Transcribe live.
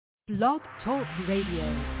Blog Talk Radio.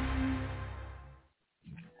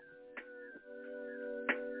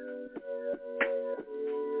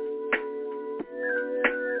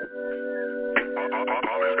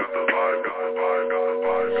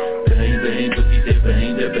 Bang, boogie, say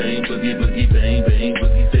bang, that bang, boogie, boogie, bang, bang,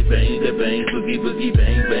 boogie, say bang, that bang, boogie, boogie,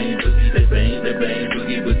 bang, bang, boogie, say bang, that bang,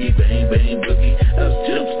 boogie, boogie, bang, bang, boogie, up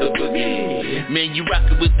jumps the boogie. Man, you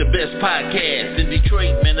rockin' with the best podcast in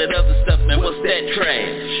Detroit, man, that other stuff, man, what's that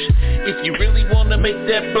trash? If you really wanna make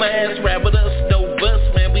that blast, rap with us, no bus,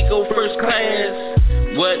 man, we go first class.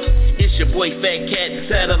 What? It's your boy Fat Cat and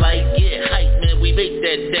Satellite, get hype, man, we make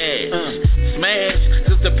that dash. Smash,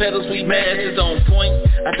 cause the pedals we mash is on point,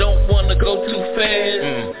 I don't wanna go too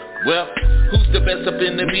fast. Well, who's the best up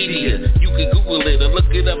in the media? You can Google it or look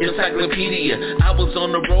it up, encyclopedia. I was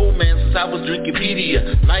on the road, man, since I was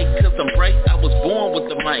Drinkipedia. Like, cause I'm bright, I was born with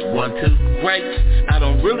the mic. 1, 2, right? I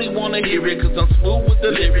don't really wanna hear it, cause I'm smooth with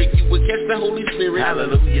the lyric. You would catch the Holy Spirit.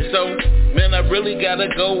 Hallelujah. So, man, I really gotta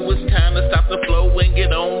go. It's time to stop the flow and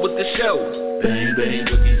get on with the show. Bang, bang,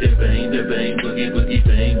 boogie, say bang, da bang, boogie, boogie,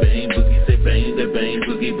 bang, bang, boogie, say bang, da bang,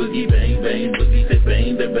 boogie, boogie, bang, bang, boogie, say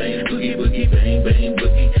bang, da bang, boogie, boogie, bang, bang,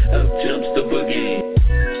 boogie, up jumps the boogie.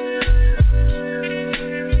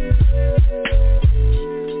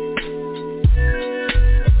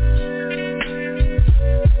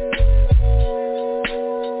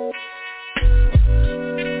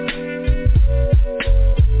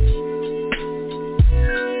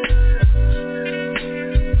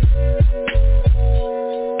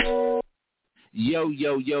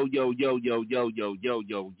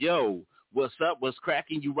 Yo. What's up? What's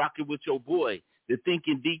cracking? You rocking with your boy, the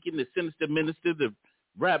thinking deacon, the sinister minister, the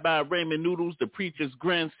Rabbi Raymond Noodles, the preacher's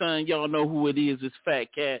grandson. Y'all know who it is. It's Fat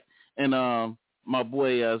Cat. And my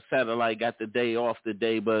boy Satellite got the day off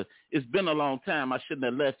today, but it's been a long time. I shouldn't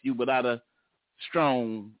have left you without a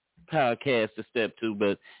strong podcast to step to.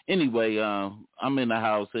 But anyway, I'm in the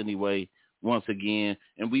house anyway. Once again,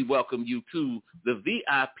 and we welcome you to the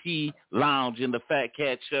VIP Lounge in the Fat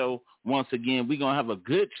Cat Show. Once again, we're going to have a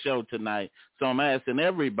good show tonight. So I'm asking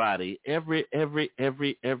everybody, everybody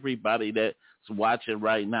that's watching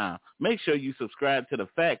right now, make sure you subscribe to the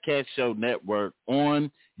Fat Cat Show Network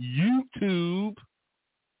on YouTube.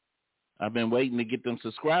 I've been waiting to get them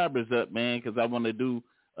subscribers up, man, because I want to do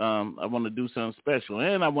something special.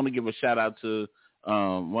 And I want to give a shout out to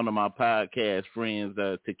one of my podcast friends,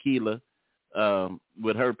 Tequila.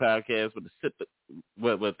 With her podcast with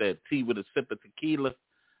that tea with a sip of tequila,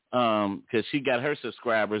 because she got her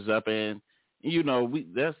subscribers up, and you know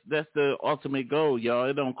that's the ultimate goal, y'all.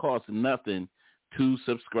 It don't cost nothing to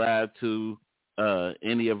subscribe to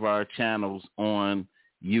any of our channels on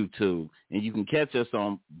YouTube, and you can catch us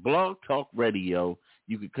on Blog Talk Radio.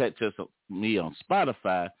 You can catch me on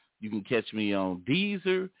Spotify. You can catch me on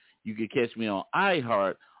Deezer. You can catch me on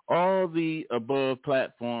iHeart. All the above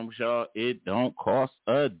platforms, y'all, it don't cost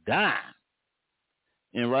a dime.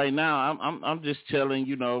 And right now, I'm just chilling,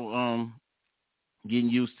 getting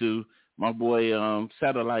used to my boy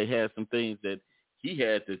Satellite had some things that he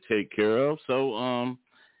had to take care of. So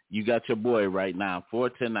you got your boy right now for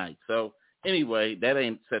tonight. So anyway, that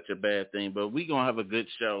ain't such a bad thing, but we gonna have a good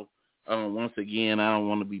show. Once again, I don't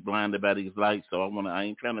want to be blinded by these lights, so I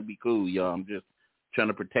ain't trying to be cool, y'all. I'm just trying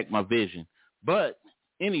to protect my vision. But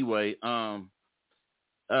anyway, I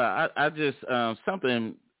just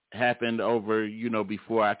something happened over,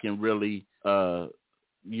 before I can really,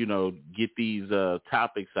 get these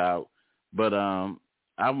topics out. But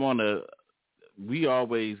we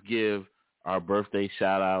always give our birthday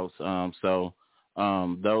shout outs. So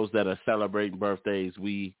those that are celebrating birthdays,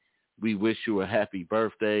 we wish you a happy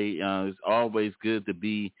birthday. It's always good to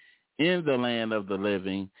be in the land of the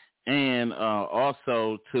living. And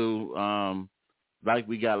also to, like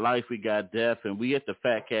we got life, we got death, and we at the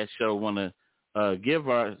Fat Cat Show want to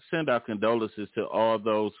send our condolences to all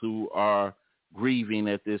those who are grieving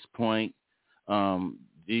at this point.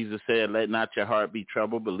 Jesus said, "Let not your heart be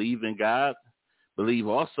troubled. Believe in God. Believe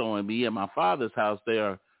also in me. In my Father's house there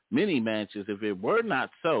are many mansions. If it were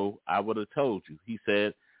not so, I would have told you." He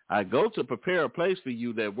said, "I go to prepare a place for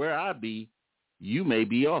you, that where I be, you may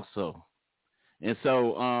be also." And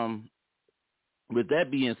so, with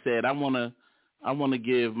that being said, I want to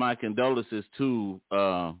give my condolences to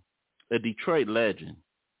a Detroit legend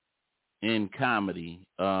in comedy.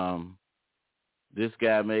 This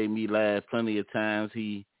guy made me laugh plenty of times.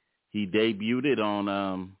 He debuted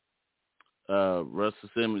on Russell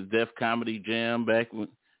Simmons' Def Comedy Jam back in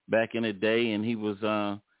the day, and he was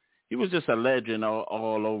just a legend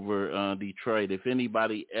all over Detroit. If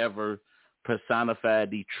anybody ever personified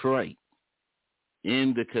Detroit,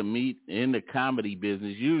 in the comedy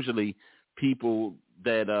business, usually people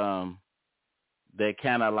that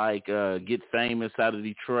kind of like get famous out of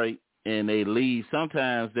Detroit and they leave.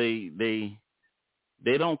 Sometimes they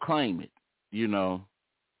don't claim it, you know.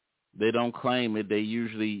 They don't claim it. They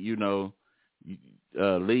usually, you know,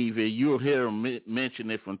 leave it. You'll hear them mention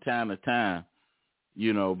it from time to time,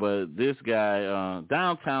 you know. But this guy,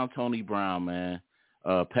 downtown Tony Brown, man,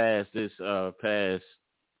 passed this past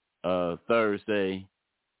Thursday.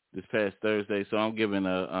 This past Thursday, so I'm giving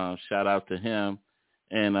a shout out to him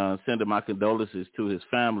and sending my condolences to his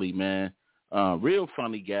family, man. Real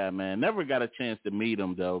funny guy, man. Never got a chance to meet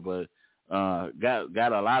him though, but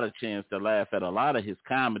got a lot of chance to laugh at a lot of his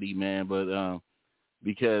comedy, man. But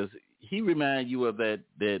because he reminds you of that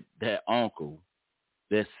uncle,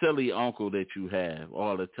 that silly uncle that you have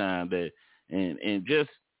all the time, that and just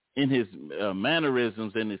in his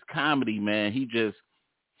mannerisms and his comedy, man,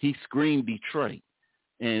 he screamed Detroit.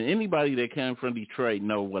 And anybody that came from Detroit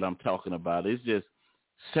know what I'm talking about. It's just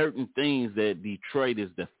certain things that Detroit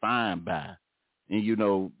is defined by. And, you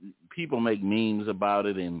know, people make memes about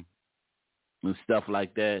it and stuff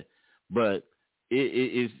like that. But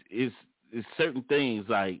it's certain things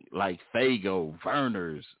like Fago,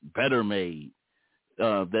 Verner's, Better Made,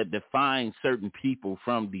 that define certain people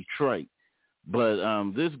from Detroit. But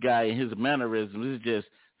this guy and his mannerisms is just,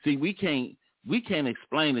 see, we can't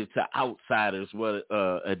explain it to outsiders what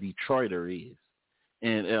a Detroiter is,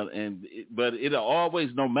 but it'll always,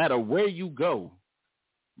 no matter where you go,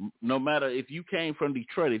 no matter if you came from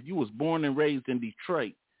Detroit, if you was born and raised in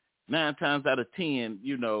Detroit, 9 times out of 10,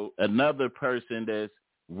 you know, another person that's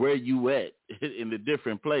where you at in a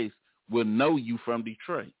different place will know you from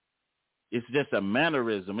Detroit. It's just a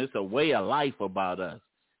mannerism. It's a way of life about us.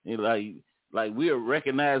 And like we'll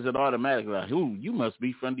recognize it automatically. Like, ooh, you must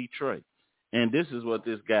be from Detroit. And this is what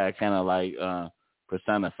this guy kind of like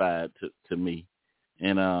personified to me.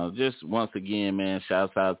 And just once again, man,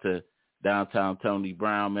 shouts out to downtown Tony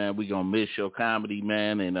Brown, man. We gonna miss your comedy,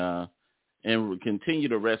 man, and continue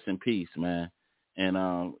to rest in peace, man.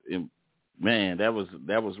 And man, that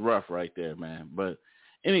was rough right there, man. But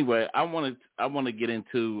anyway, I want to get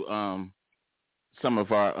into some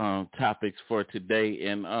of our topics for today,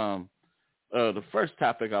 and the first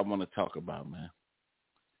topic I want to talk about, man,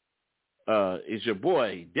 is your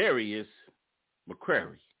boy Darius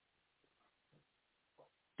McCrary.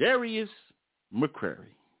 Darius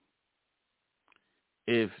McCrary.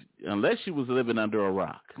 Unless you was living under a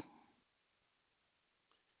rock,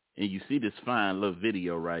 and you see this fine little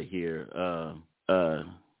video right here,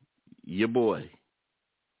 your boy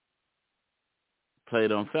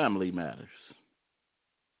played on Family Matters.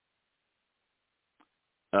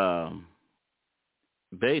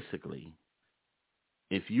 Basically,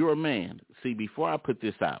 if you're a man, see, before I put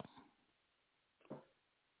this out,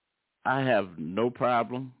 I have no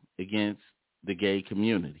problem against the gay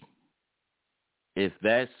community. If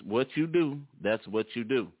that's what you do, that's what you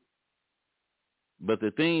do. But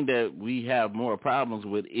the thing that we have more problems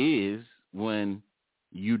with is when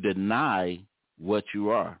you deny what you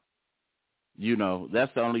are. You know,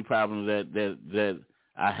 that's the only problem that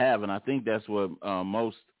I have, and I think that's what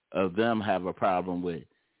most of them have a problem with.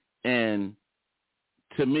 And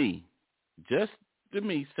to me, just to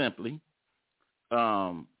me simply,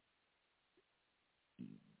 unless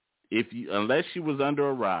you was under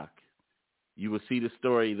a rock, you would see the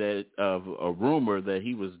story that of a rumor that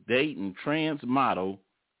he was dating trans model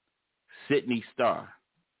Sidney Starr.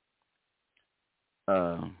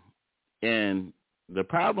 And the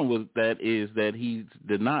problem with that is that he's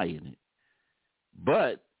denying it.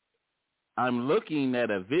 But I'm looking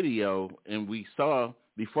at a video, and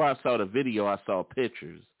before I saw the video, I saw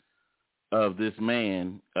pictures of this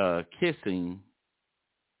man kissing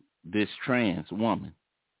this trans woman.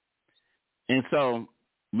 And so,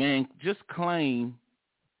 man, just claim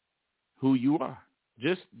who you are.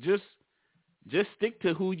 Just stick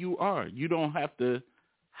to who you are. You don't have to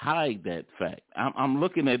hide that fact. I'm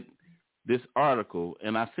looking at this article,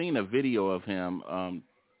 and I seen a video of him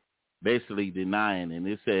basically denying, and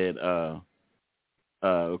it said,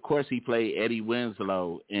 of course, he played Eddie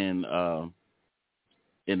Winslow in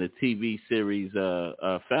the TV series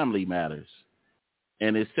Family Matters,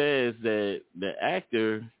 and it says that the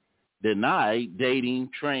actor denied dating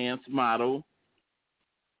trans model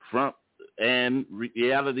and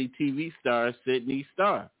reality TV star Sidney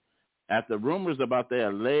Starr after rumors about their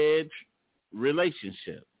alleged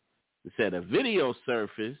relationship. It said a video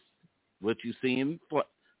surfaced, what you see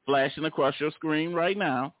flashing across your screen right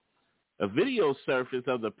now, a video surfaced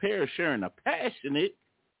of the pair sharing a passionate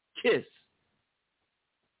kiss.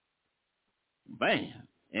 Man,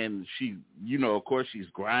 and she, of course, she's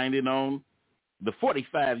grinding on the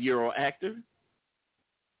 45-year-old actor.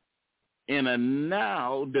 In a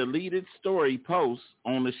now deleted story post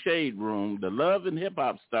on the Shade Room, the Love and Hip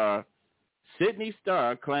Hop star Sidney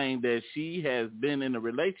Starr claimed that she has been in a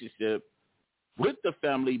relationship with the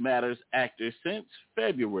Family Matters actor since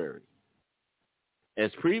February.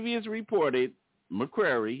 As previously reported,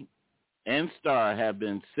 McCrary and Starr have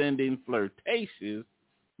been sending flirtatious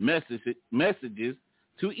messages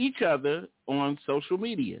to each other on social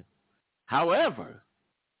media. However,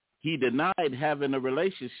 he denied having a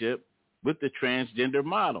relationship with the transgender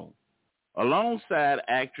model, alongside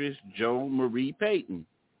actress Jo Marie Payton,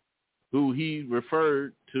 who he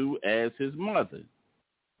referred to as his mother.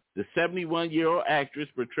 The 71-year-old actress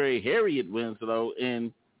portrayed Harriet Winslow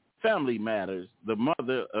in Family Matters, the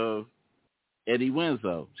mother of Eddie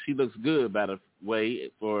Winslow. She looks good, by the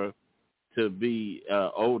way, to be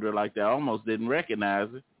older like that. I almost didn't recognize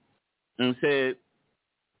her. And said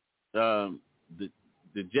the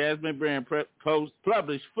Jasmine Brand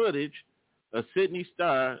published footage of Sidney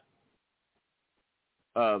Starr,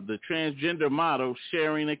 the transgender model,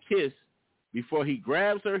 sharing a kiss before he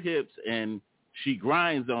grabs her hips and she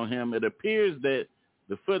grinds on him. It appears that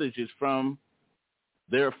the footage is from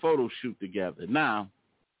their photo shoot together. Now,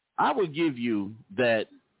 I would give you that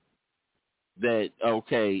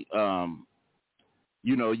okay,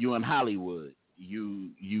 you in Hollywood,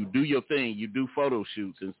 you do your thing, you do photo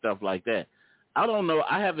shoots and stuff like that. I don't know.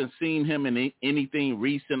 I haven't seen him in anything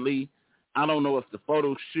recently. I don't know if the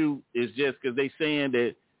photo shoot is just because they saying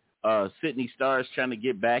that Sidney Starr is trying to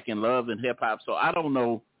get back in Love and Hip Hop. So I don't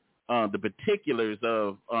know the particulars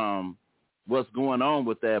of what's going on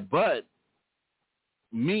with that. But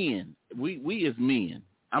men, we as men,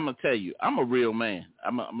 I'm gonna tell you, I'm a real man.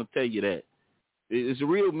 I'm gonna tell you that. It's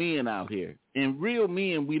real men out here, and real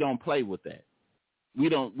men, we don't play with that. We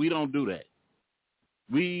don't do that.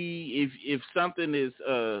 If something is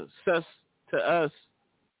sus to us,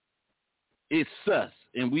 it's sus,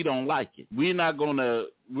 and we don't like it. We're not gonna.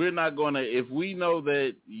 If we know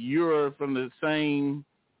that you're from the same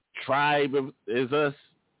tribe as us,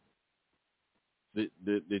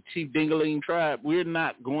 the Chief Dingaling tribe, we're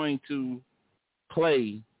not going to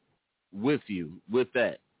play with you with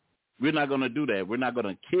that. We're not going to do that. We're not going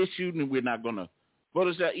to kiss you, and we're not going to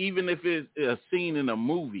Photoshop. Even if it's a scene in a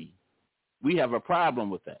movie, we have a problem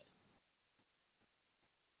with that.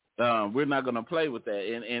 We're not going to play with that,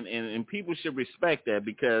 and people should respect that,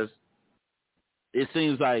 because it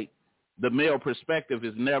seems like the male perspective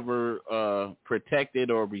is never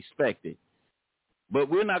protected or respected. But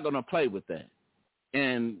we're not going to play with that.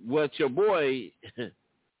 And what your boy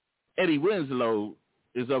Eddie Winslow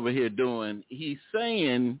is over here doing, he's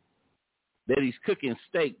saying that he's cooking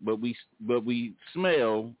steak, but we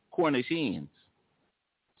smell Cornish hens.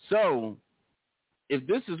 So if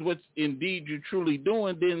this is what indeed you're truly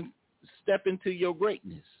doing, then step into your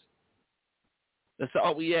greatness. That's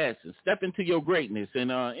all we ask. Step into your greatness.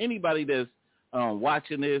 And anybody that's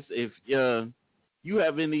watching this, if you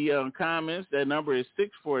have any comments, that number is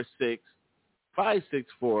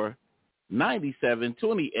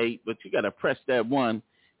 646-564-9728. But you got to press that one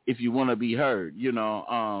if you want to be heard.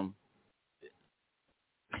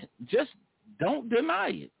 Just don't deny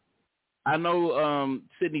it. I know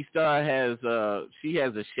Sidney Starr has a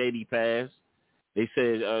shady past. They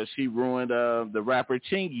said she ruined the rapper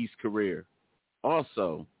Chingy's career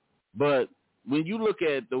also. But when you look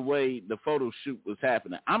at the way the photo shoot was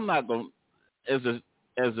happening, I'm not going, as a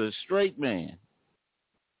straight man,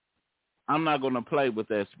 I'm not going to play with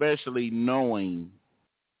that, especially knowing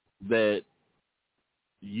that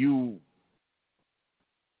you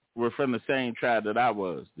were from the same tribe that I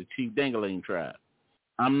was, the Chief Dingaling tribe.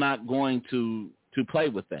 I'm not going to play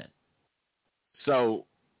with that. So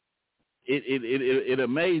it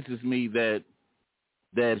amazes me that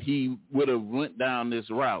he would have went down this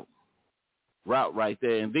route right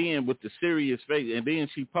there. And then with the serious face, and then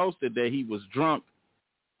she posted that he was drunk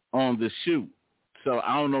on the shoot. So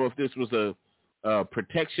I don't know if this was a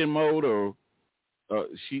protection mode, or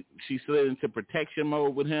she slid into protection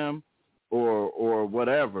mode with him, or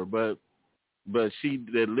whatever. But she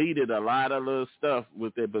deleted a lot of little stuff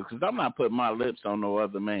with it, because I'm not putting my lips on no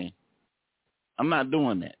other man. I'm not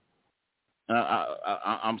doing that.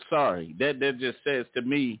 I'm sorry. That just says to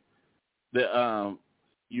me that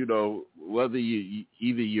whether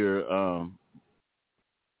either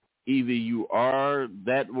you are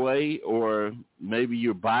that way, or maybe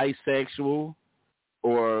you're bisexual,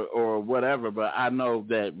 or whatever. But I know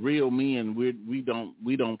that real men, we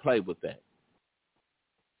don't play with that.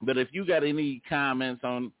 But if you got any comments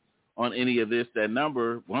on any of this, that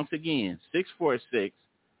number, once again,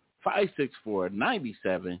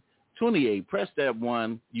 564-9728. Press that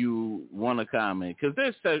one you want to comment, because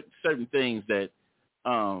there's certain things that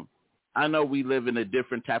I know we live in a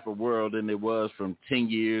different type of world than it was from 10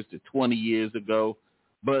 years to 20 years ago,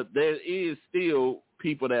 but there is still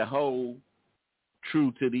people that hold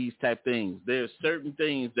true to these type things. There's certain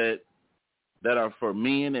things that are for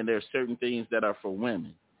men, and there's certain things that are for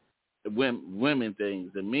women. Women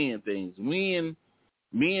things and men things. Men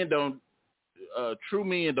don't, true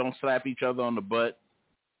men don't slap each other on the butt.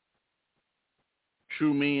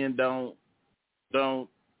 True men don't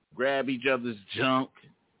grab each other's junk.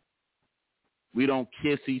 We don't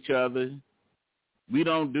kiss each other. We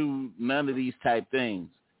don't do none of these type things.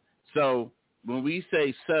 So when we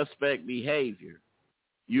say suspect behavior,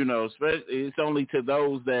 you know, it's only to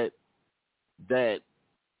those that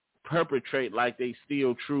perpetrate like they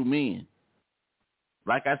still true men.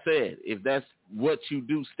 Like I said, if that's what you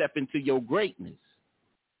do, step into your greatness.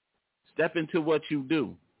 Step into what you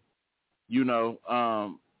do. You know,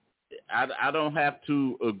 I don't have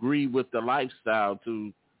to agree with the lifestyle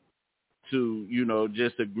to you know,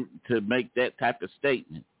 just to make that type of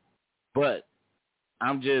statement. But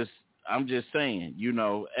I'm just saying, you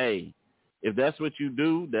know, hey, if that's what you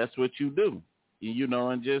do, that's what you do. You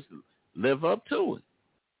know, and just live up to it.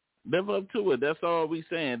 Live up to it. That's all we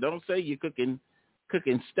saying. Don't say you're cooking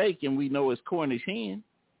steak and we know it's Cornish hen.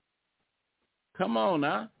 Come on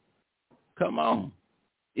now. Come on.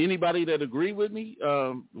 Anybody that agree with me,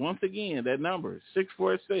 once again, that number is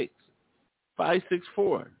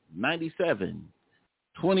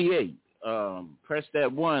 646-564-9728. Press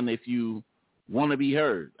that one if you want to be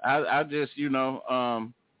heard. I just, you know,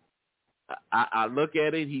 I look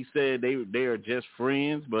at it. He said they are just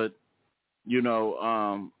friends, but, you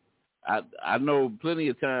know, I know plenty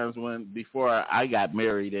of times before I got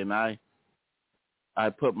married and I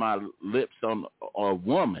put my lips on a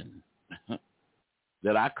woman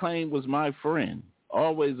that I claimed was my friend,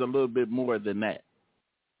 always a little bit more than that.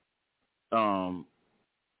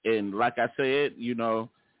 And like I said, you know,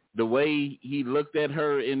 the way he looked at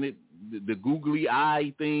her in the googly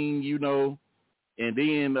eye thing, you know, and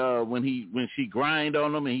then when she grind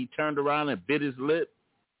on him and he turned around and bit his lip,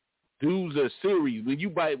 dudes are serious.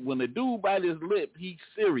 When the dude bite his lip, he's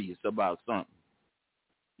serious about something.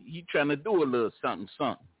 He trying to do a little something.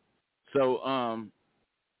 So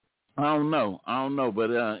I don't know.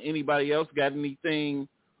 But anybody else got anything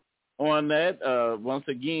on that? Once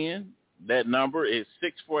again, that number is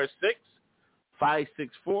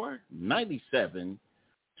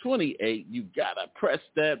 646-564-9728. You gotta press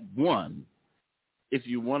that one if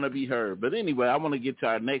you want to be heard. But anyway, I want to get to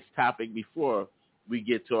our next topic before we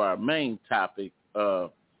get to our main topic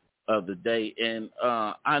of the day. And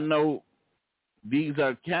I know these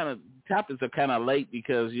are topics are kind of late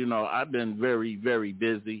because, you know, I've been very, very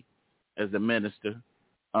busy as a minister.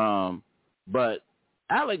 But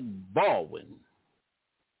Alec Baldwin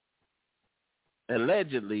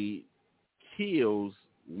allegedly kills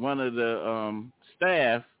one of the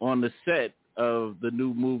staff on the set of the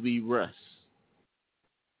new movie Rust.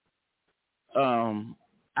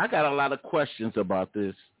 I got a lot of questions about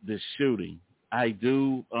this shooting. I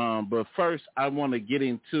do, but first I want to get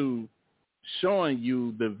into showing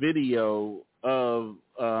you the video of,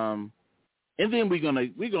 and then we're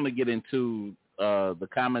gonna get into the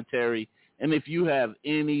commentary. And if you have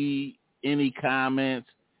any comments,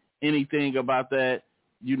 anything about that,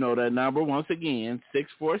 you know that number once again,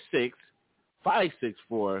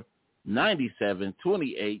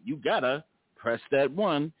 646-564-9728. You gotta press that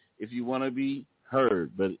one if you want to be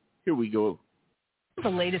heard. But here we go. The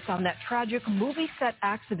latest on that tragic movie set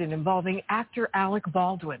accident involving actor Alec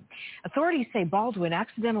Baldwin. Authorities say Baldwin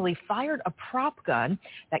accidentally fired a prop gun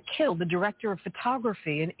that killed the director of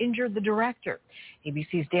photography and injured the director.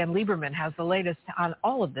 ABC's Dan Lieberman has the latest on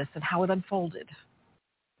all of this and how it unfolded.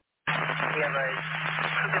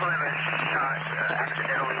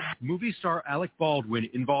 Movie star Alec Baldwin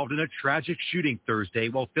involved in a tragic shooting Thursday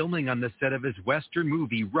while filming on the set of his Western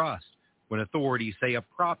movie Rust, when authorities say a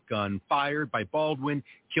prop gun fired by Baldwin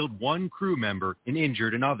killed one crew member and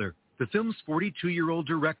injured another. The film's 42-year-old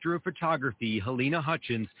director of photography, Helena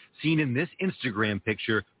Hutchins, seen in this Instagram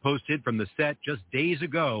picture posted from the set just days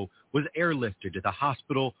ago, was airlifted to the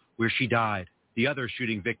hospital where she died. The other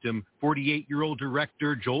shooting victim, 48-year-old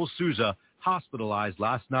director Joel Souza, hospitalized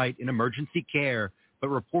last night in emergency care, but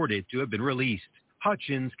reported to have been released.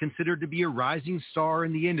 Hutchins, considered to be a rising star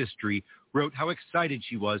in the industry, wrote how excited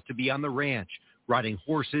she was to be on the ranch, riding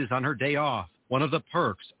horses on her day off. One of the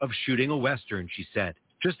perks of shooting a Western, she said.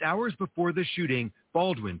 Just hours before the shooting,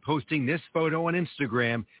 Baldwin posting this photo on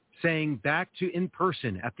Instagram, saying back to in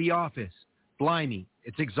person at the office. Blimey,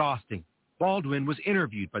 it's exhausting. Baldwin was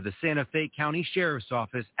interviewed by the Santa Fe County Sheriff's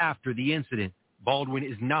Office after the incident. Baldwin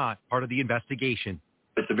is not part of the investigation.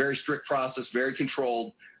 It's a very strict process, very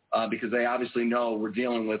controlled, because they obviously know we're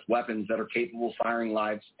dealing with weapons that are capable of firing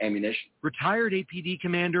live ammunition. Retired APD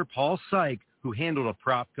Commander Paul Syke, who handled a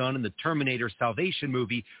prop gun in the Terminator Salvation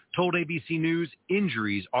movie, told ABC News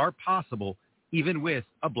injuries are possible even with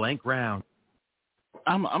a blank round.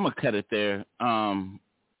 I'm going to cut it there. I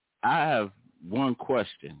have one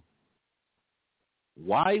question.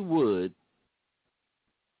 Why would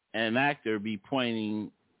an actor be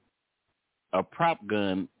pointing a prop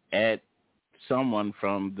gun at someone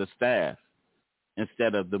from the staff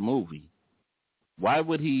instead of the movie? Why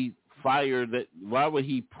would he fire that? Why would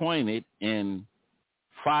he point it and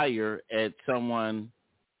fire at someone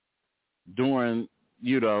during,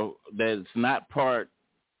 that's not part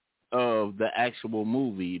of the actual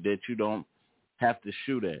movie that you don't have to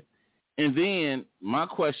shoot at? And then my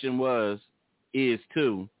question is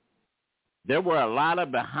too, there were a lot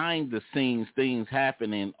of behind the scenes things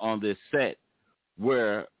happening on this set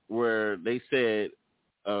where they said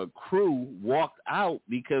a crew walked out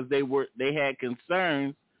because they had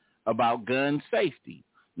concerns about gun safety.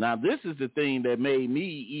 Now, this is the thing that made me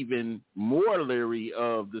even more leery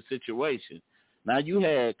of the situation. Now, you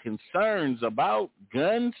had concerns about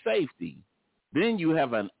gun safety. Then you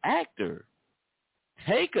have an actor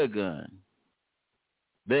take a gun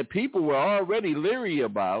that people were already leery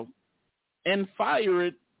about and fire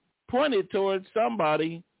it, point it towards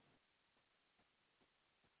somebody.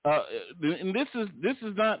 And this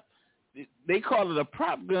is not, they call it a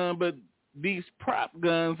prop gun, but these prop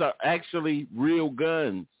guns are actually real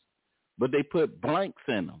guns, but they put blanks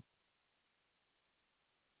in them.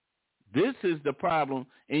 This is the problem,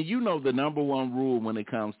 and you know the number one rule when it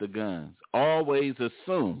comes to guns. Always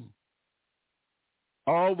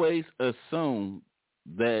assume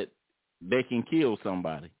that they can kill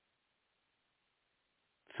somebody.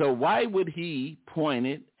 So why would he point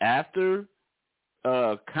it after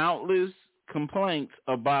countless complaints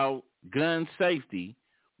about gun safety?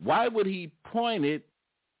 Why would he point it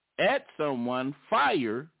at someone,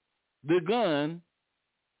 fire the gun,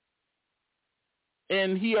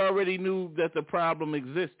 and he already knew that the problem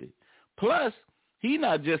existed? Plus, he's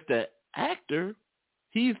not just an actor,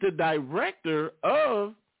 he's the director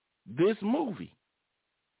of this movie.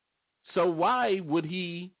 So why would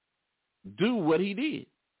he do what he did?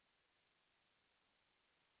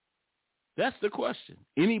 That's the question.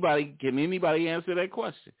 Can anybody answer that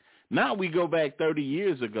question? Now we go back 30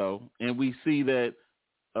 years ago and we see that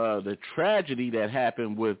the tragedy that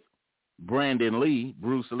happened with Brandon Lee,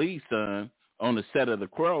 Bruce Lee's son, on the set of The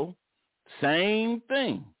Crow, same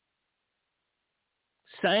thing.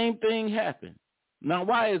 Same thing happened. Now,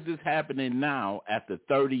 why is this happening now after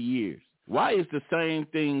 30 years? Why is the same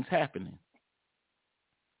things happening?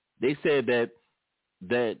 They said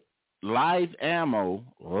that live ammo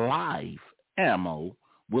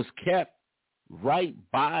was kept right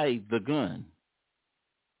by the gun.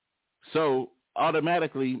 So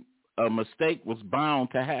automatically a mistake was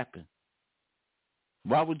bound to happen.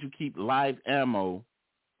 Why would you keep live ammo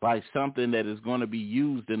by something that is going to be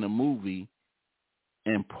used in a movie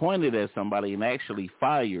and pointed at somebody and actually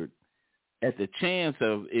fired? At the chance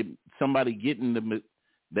of somebody getting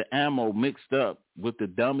the ammo mixed up with the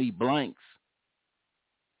dummy blanks,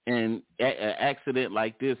 and an accident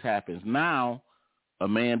like this happens. Now, a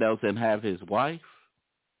man doesn't have his wife.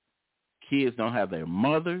 Kids don't have their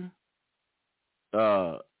mother.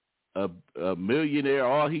 A millionaire,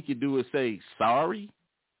 all he can do is say, sorry.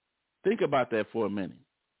 Think about that for a minute.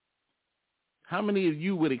 How many of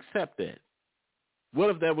you would accept that? What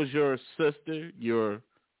if that was your sister, your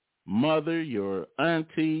mother, your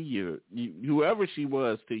auntie, whoever she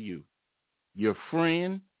was to you, your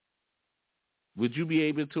friend? Would you be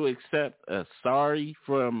able to accept a sorry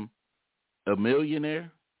from a millionaire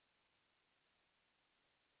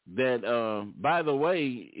that, by the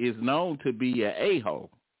way, is known to be an a-hole?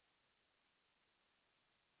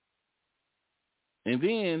 And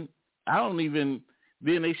then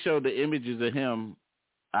then they show the images of him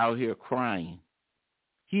out here crying.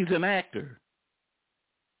 He's an actor.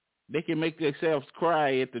 They can make themselves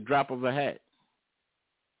cry at the drop of a hat.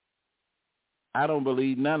 I don't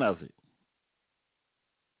believe none of it.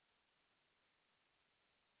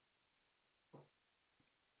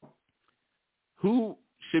 Who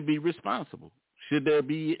should be responsible? Should there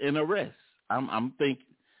be an arrest? I'm thinking,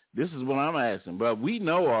 this is what I'm asking. But we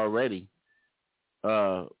know already,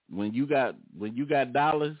 when you got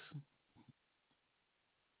dollars,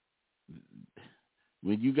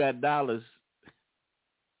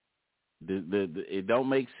 It don't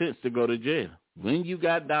make sense to go to jail. When you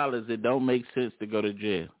got dollars, it don't make sense to go to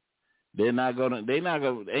jail. Ain't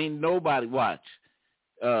nobody watch.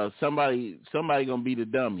 Somebody gonna be the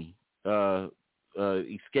dummy,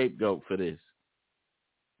 scapegoat for this.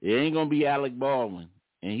 It ain't gonna be Alec Baldwin,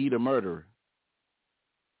 and he the murderer.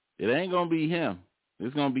 It ain't gonna be him.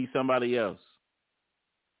 It's gonna be somebody else.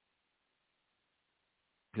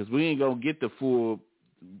 Because we ain't gonna get the full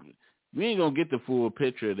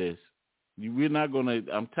picture of this. We're not gonna.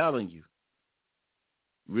 I'm telling you,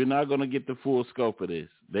 we're not gonna get the full scope of this.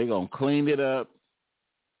 They're gonna clean it up.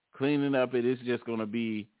 Cleaning up it is just gonna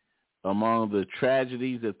be among the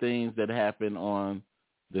tragedies of things that happen on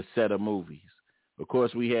the set of movies. Of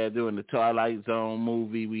course, we had during the Twilight Zone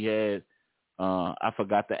movie, we had I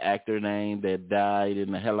forgot the actor name that died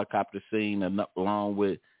in the helicopter scene along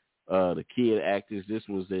with the kid actors. This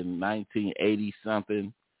was in 1980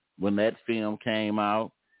 something when that film came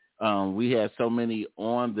out. We had so many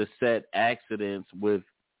on the set accidents with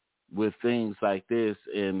things like this,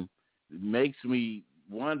 and it makes me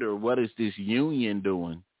wonder, what is this union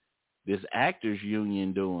doing? This actors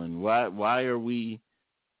union doing? Why are we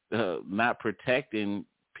not protecting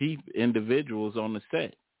individuals on the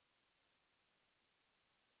set?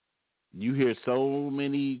 You hear so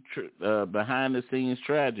many behind the scenes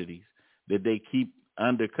tragedies that they keep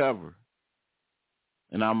undercover.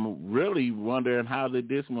 And I'm really wondering, how did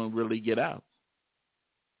this one really get out?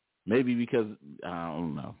 Maybe because, I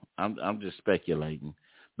don't know. I'm just speculating.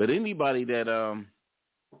 But anybody that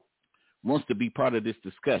wants to be part of this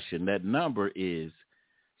discussion, that number is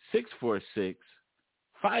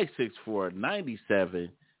 646-564-9728.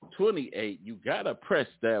 You got to press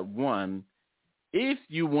that 1 if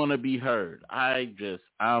you want to be heard.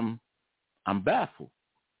 I'm baffled.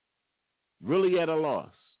 Really at a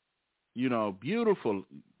loss. You know, beautiful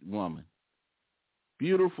woman.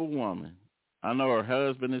 Beautiful woman. I know her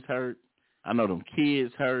husband is hurt. I know them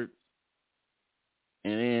kids hurt.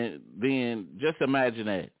 And then just imagine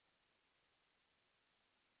that.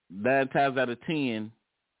 9 times out of 10,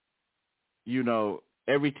 you know,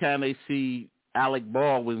 every time they see Alec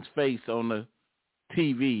Baldwin's face on the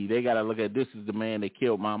TV, they got to look at, this is the man that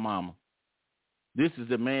killed my mama. This is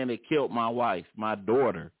the man that killed my wife, my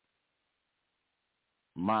daughter,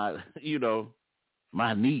 my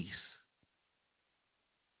niece.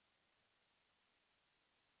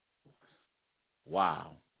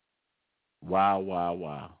 Wow.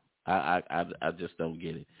 I just don't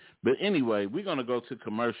get it. But anyway, we're going to go to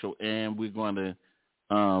commercial, and we're going to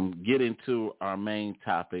get into our main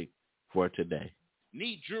topic for today.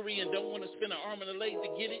 Need jewelry and don't want to spend an arm and a leg to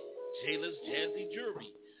get it? Jayla's Jazzy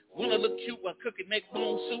Jewelry. Want to look cute while cooking neck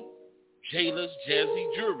bone soup? Jayla's Jazzy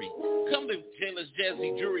Jewelry. Come to Jayla's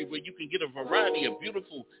Jazzy Jewelry, where you can get a variety of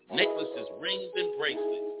beautiful necklaces, rings, and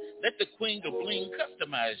bracelets. Let the queen of bling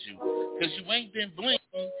customize you, because you ain't been bling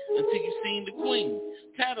until you seen the queen.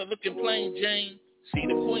 Tired of looking plain Jane? See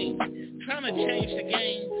the queen. Trying to change the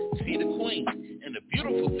game? See the queen. And the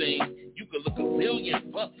beautiful thing, you can look $1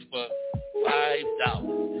 million for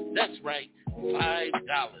 $5. That's right,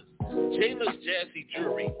 $5. Jayla's Jazzy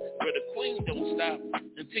Jewelry, where the queen don't stop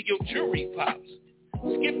until your jewelry pops.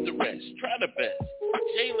 Skip the rest, try the best.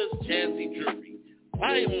 Jayla's Jazzy Jewelry.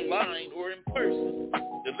 Buy online or in person.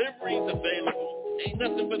 Deliveries available. Ain't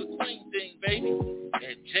nothing but a queen thing, baby.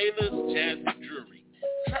 At Jayla's Jazzy Jewelry.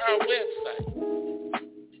 Try our website.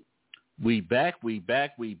 We back,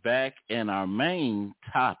 and our main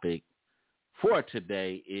topic for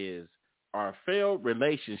today is, are failed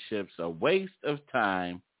relationships a waste of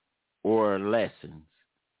time or lessons?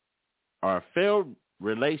 Are failed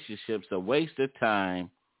relationships a waste of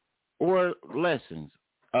time or lessons?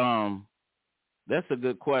 That's a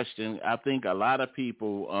good question. I think a lot of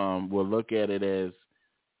people will look at it as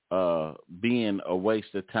being a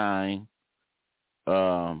waste of time.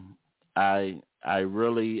 I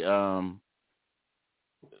really,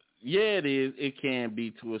 it is. It can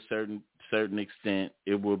be to a certain extent.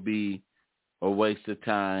 It will be a waste of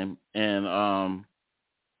time, and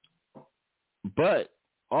but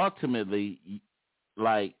ultimately,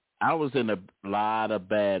 like, I was in a lot of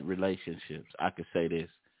bad relationships. I could say this.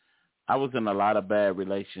 I was in a lot of bad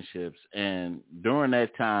relationships, and during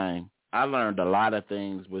that time, I learned a lot of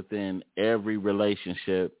things within every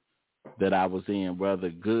relationship that I was in, whether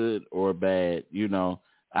good or bad. You know,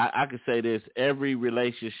 I could say this: every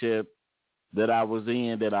relationship that I was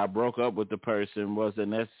in, that I broke up with the person, wasn't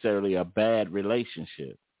necessarily a bad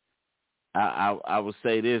relationship. I would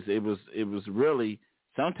say this: it was really,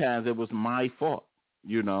 sometimes it was my fault.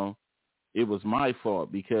 You know, it was my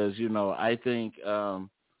fault because, you know, I think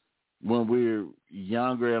when we're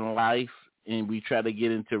younger in life, and we try to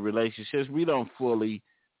get into relationships, we don't fully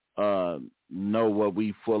know what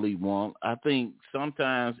we fully want. I think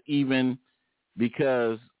sometimes even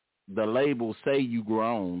because the labels say you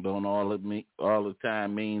grown don't all the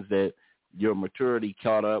time means that your maturity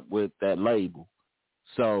caught up with that label.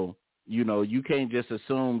 So, you can't just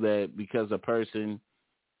assume that because a person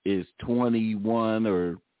is 21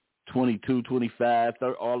 or 22, 25,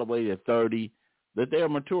 30, all the way to 30, that they're a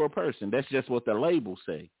mature person. That's just what the labels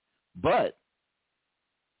say. But,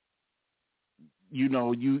 you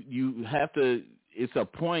have to, it's a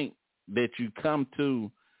point that you come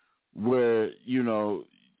to where,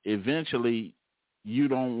 eventually you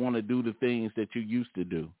don't want to do the things that you used to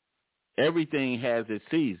do. Everything has its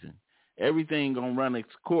season. Everything gonna run its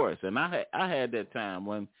course. And I had that time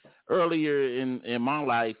when earlier in my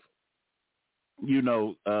life,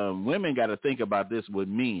 women got to think about this with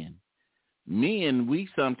men. Men, we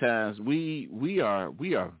sometimes we are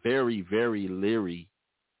very, very leery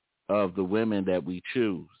of the women that we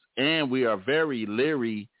choose, and we are very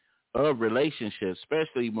leery of relationships,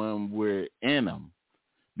 especially when we're in them.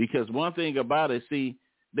 Because one thing about it, see,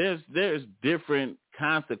 there's different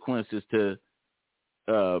consequences to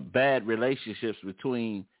bad relationships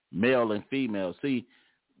between male and female. See,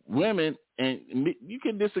 women, and you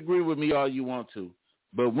can disagree with me all you want to,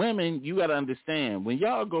 but women, you got to understand, when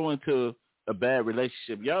y'all go into a bad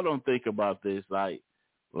relationship, y'all don't think about this like,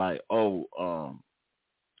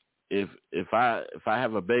 if I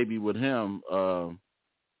have a baby with him,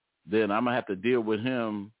 then I'm gonna have to deal with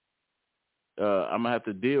him. I'm gonna have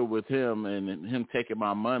to deal with him and him taking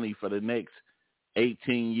my money for the next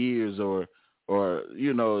 18 years, or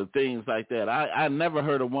things like that. I never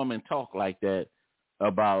heard a woman talk like that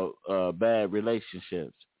about bad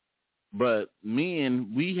relationships. But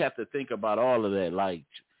men, we have to think about all of that. Like,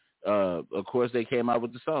 of course, they came out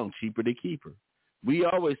with the song "Cheaper to Keep Her." We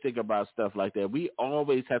always think about stuff like that. We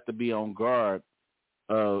always have to be on guard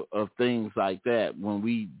of things like that when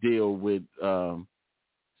we deal with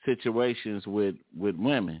situations with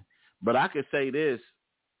women. But I could say this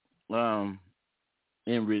in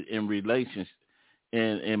relations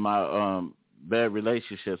in my bad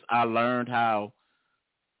relationships, I learned how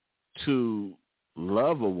to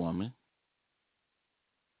love a woman.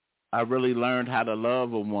 I really learned how to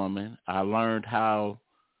love a woman. I learned how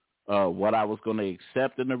what I was going to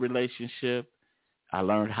accept in a relationship. I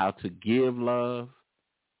learned how to give love.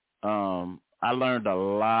 I learned a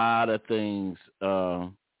lot of things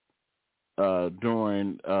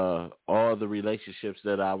during all the relationships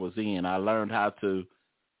that I was in. I learned how to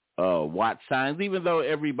watch signs. Even though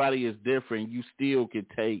everybody is different, you still could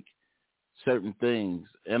take certain things.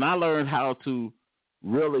 And I learned how to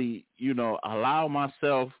really, allow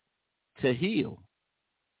myself to heal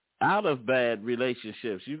out of bad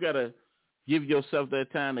relationships. You got to give yourself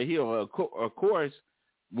that time to heal. Of course,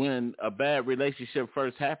 when a bad relationship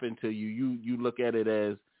first happened to you, you look at it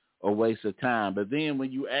as a waste of time. But then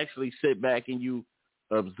when you actually sit back and you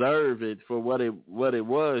observe it for what it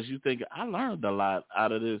was, you think, I learned a lot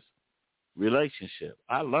out of this relationship.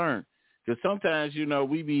 I learned, because sometimes,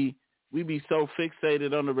 we be so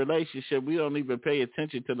fixated on the relationship, we don't even pay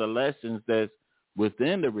attention to the lessons that's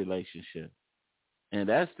within the relationship. And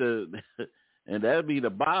and that'd be the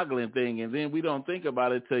boggling thing. And then we don't think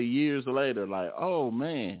about it till years later, like, oh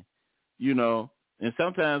man, and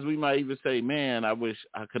sometimes we might even say, man, I wish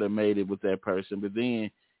I could have made it with that person. But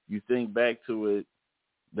then you think back to it,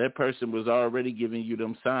 that person was already giving you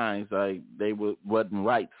them signs like they wasn't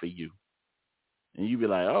right for you. And you be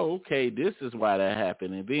like, oh, okay, this is why that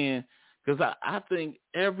happened. And then, because I think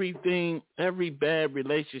every bad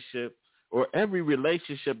relationship or every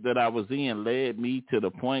relationship that I was in led me to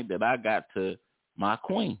the point that I got to my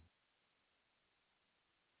queen.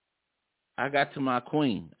 I got to my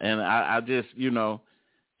queen. And I just,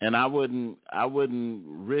 and I wouldn't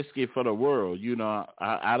risk it for the world.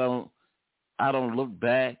 I don't look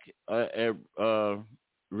back at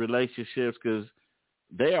relationships, because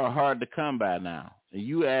they are hard to come by now. And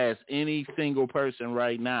you ask any single person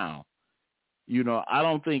right now, I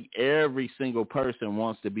don't think every single person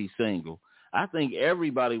wants to be single. I think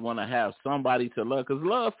everybody want to have somebody to love, because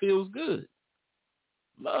love feels good.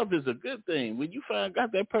 Love is a good thing. When you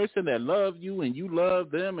got that person that loves you and you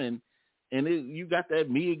love them, and you got that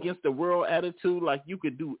me against the world attitude, like you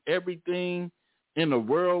could do everything in the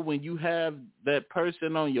world when you have that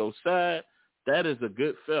person on your side, that is a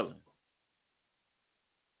good feeling.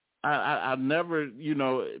 I never,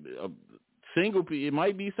 single people, it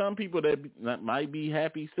might be some people that might be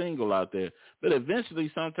happy single out there, but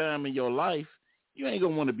eventually sometime in your life, you ain't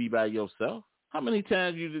going to want to be by yourself. How many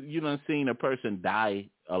times you done seen a person die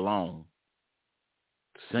alone,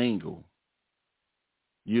 single?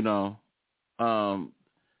 You know,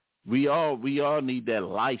 we all need that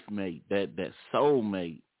life mate, that soul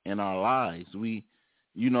mate in our lives.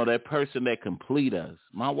 That person that complete us.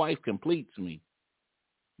 My wife completes me.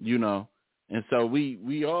 And so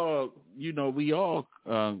we all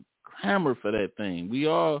clamor for that thing. We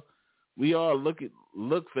all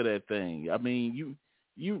look for that thing. I mean,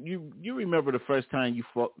 you remember the first time you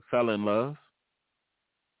fell in love?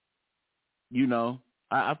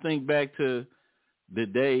 I think back to the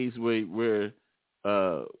days where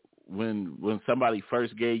when somebody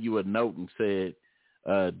first gave you a note and said,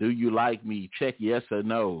 do you like me? Check yes or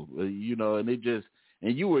no.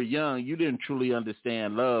 And you were young, you didn't truly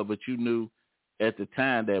understand love, but you knew at the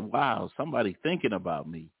time that, wow, somebody's thinking about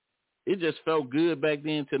me. It just felt good back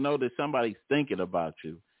then to know that somebody's thinking about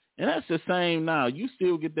you. And that's the same now. You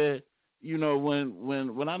still get that,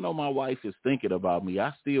 when I know my wife is thinking about me,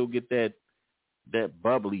 I still get that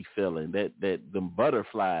bubbly feeling, that them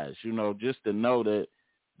butterflies, just to know that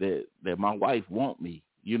my wife want me.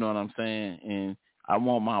 You know what I'm saying? And I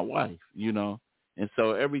want my wife, And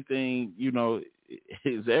so everything,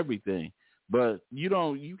 is everything. But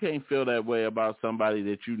you can't feel that way about somebody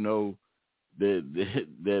that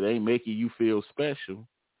that ain't making you feel special,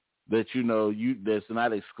 that that's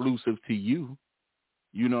not exclusive to you.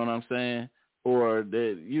 You know what I'm saying? Or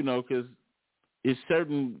that, because it's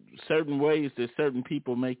certain ways that certain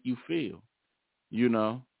people make you feel. You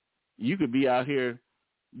could be out here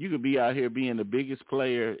being the biggest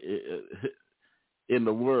player in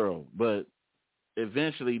the world, but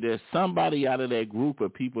eventually there's somebody out of that group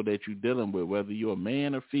of people that you're dealing with, whether you're a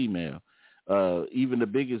man or female, even the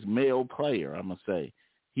biggest male player, I'm going to say,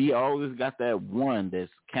 he always got that one that's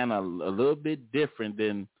kind of a little bit different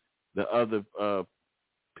than the other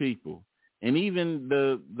people. And even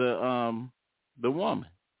the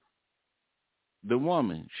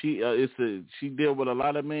woman, she deal with a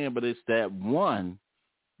lot of men, but it's that one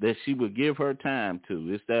that she would give her time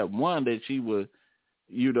to. It's that one that she would,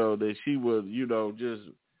 just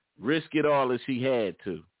risk it all if she had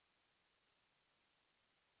to.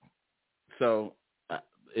 So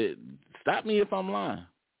stop me if I'm lying.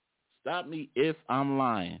 Stop me if I'm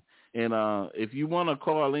lying. And if you want to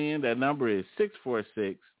call in, that number is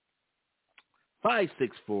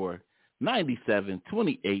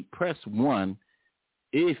 646-564-9728. Press 1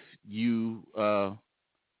 if you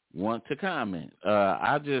want to comment.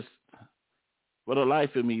 For the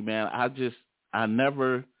life of me, man, I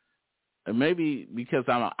never, maybe because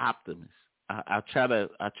I'm an optimist, I try to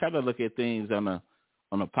look at things on a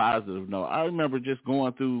positive note. I remember just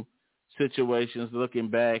going through situations, looking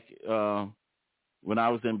back when I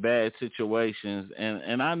was in bad situations,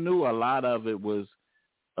 and I knew a lot of it was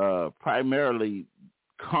primarily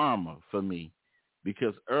karma for me,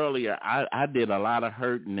 because earlier I did a lot of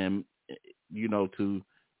hurting them, to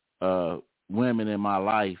women in my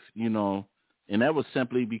life, and that was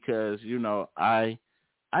simply because,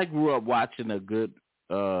 I grew up watching a good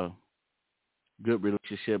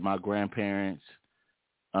relationship. My grandparents,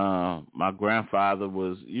 my grandfather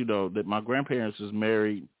was, that my grandparents was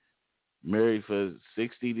married for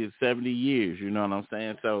 60 to 70 years, you know what I'm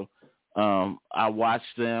saying? So I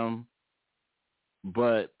watched them,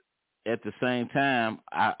 but at the same time,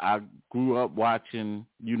 I grew up watching,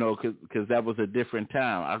 because that was a different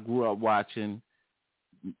time. I grew up watching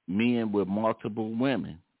men with multiple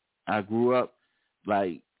women. I grew up,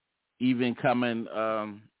 like, even coming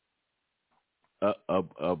a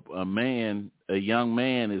young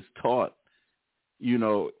man is taught,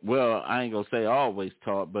 well, I ain't going to say always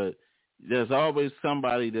taught, but there's always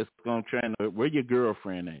somebody that's going to try to, where your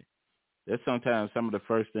girlfriend at? That's sometimes some of the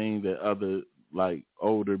first things that other, like,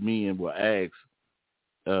 older men will ask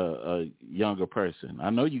a younger person.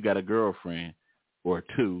 I know you got a girlfriend or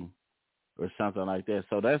two or something like that.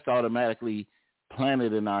 So that's automatically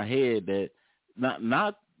planted in our head that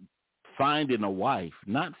not finding a wife,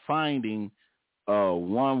 not finding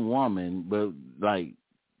one woman, but like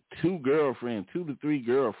 2 girlfriends, 2 to 3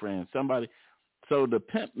 girlfriends, somebody. So the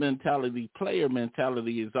pimp mentality, player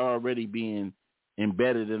mentality is already being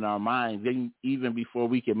embedded in our minds even before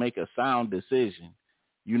we can make a sound decision.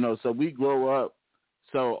 So we grow up.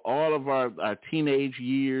 So all of our teenage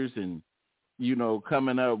years and,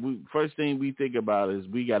 coming up, first thing we think about is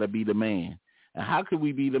we got to be the man. And how could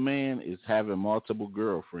we be the man? Is having multiple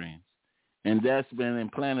girlfriends. And that's been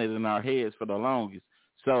implanted in our heads for the longest.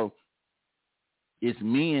 So it's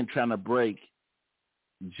men trying to break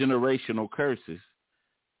generational curses,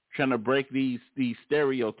 trying to break these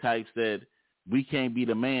stereotypes that we can't be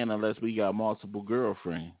the man unless we got multiple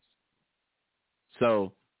girlfriends.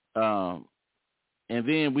 So, and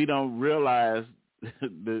then we don't realize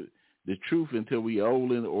the truth until we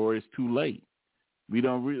old or it's too late. We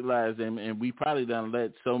don't realize them, and we probably done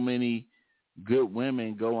let so many good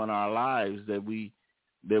women go in our lives that we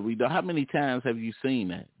don't. How many times have you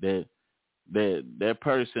seen that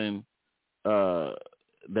person,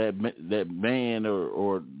 that man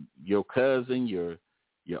or your cousin, your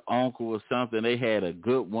uncle or something? They had a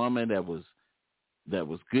good woman that was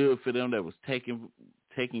good for them, that was taking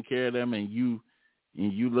care of them, and you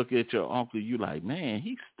look at your uncle, you like, man,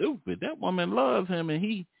 he's stupid. That woman loves him, and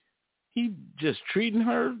he just treating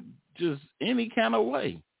her just any kind of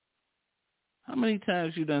way. How many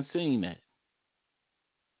times you done seen that?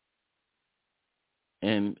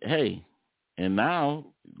 And hey, and now,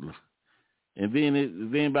 and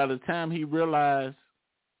then by the time he realized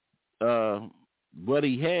what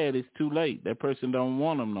he had, it's too late. That person don't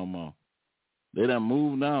want him no more. They done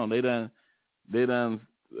moved on. They done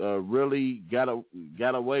really got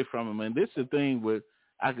away from him. And this is the thing with,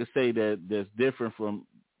 I could say that's different from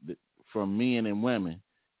men and women.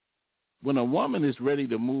 When a woman is ready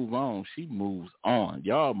to move on, she moves on.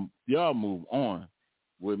 Y'all move on.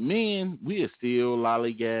 With men, we are still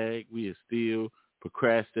lollygag. We are still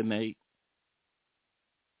procrastinate.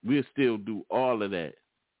 We'll still do all of that.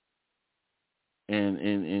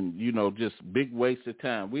 And just big waste of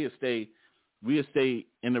time. We'll stay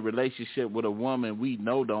in a relationship with a woman we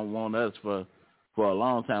know don't want us for a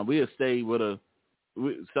long time. We'll stay with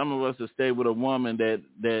some of us will stay with a woman that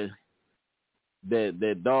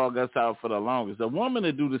dog us out for the longest. A woman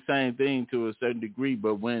will do the same thing to a certain degree,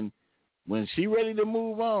 but when she ready to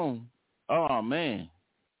move on, oh man,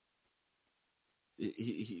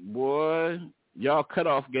 boy, y'all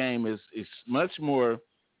cutoff game is much more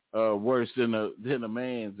worse than a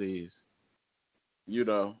man's is.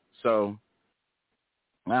 So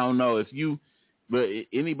I don't know but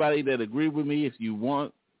anybody that agree with me, if you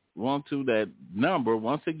want to, that number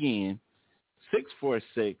once again,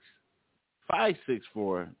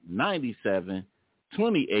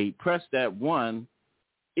 646-564-9728. Press that 1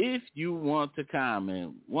 if you want to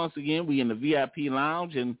comment. Once again, we in the VIP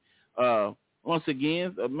lounge, and once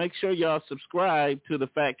again, make sure y'all subscribe to the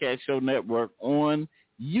Fat Cat Show Network on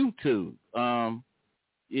YouTube.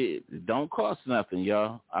 It don't cost nothing,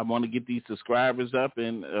 y'all. I want to get these subscribers up,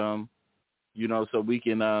 and so we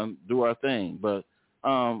can do our thing. But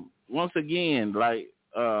once again, like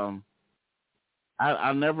I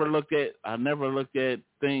never looked at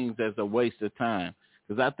things as a waste of time,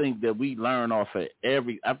 because I think that we learn off of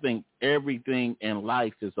I think everything in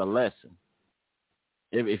life is a lesson.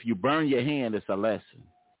 If you burn your hand, it's a lesson.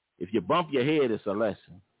 If you bump your head, it's a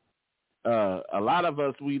lesson. A lot of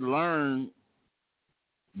us, we learn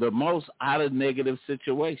the most out of negative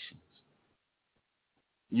situations.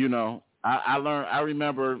 I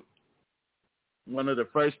remember one of the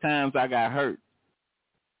first times I got hurt.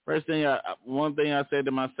 One thing I said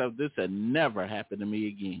to myself, this will never happen to me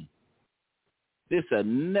again. This will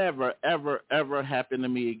never, ever, ever happen to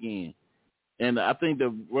me again. And I think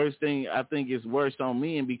the worst thing, is worse on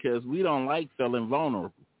men, because we don't like feeling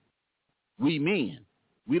vulnerable. We men.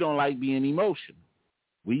 We don't like being emotional.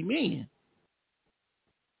 We men.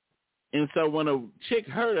 And so when a chick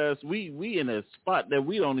hurt us, we in a spot that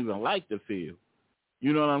we don't even like to feel.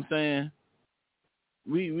 You know what I'm saying?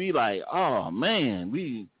 We like, oh man,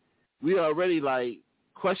 we already like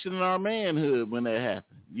questioning our manhood when that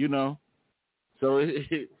happened, So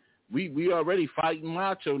we already fighting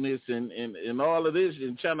macho-ness and all of this,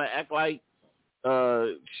 and trying to act like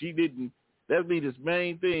she didn't. That'd be this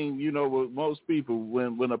main thing, with most people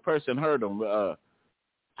when a person hurt them. I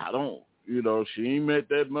don't. She ain't meant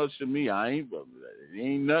that much to me. It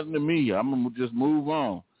ain't nothing to me. I'm going to just move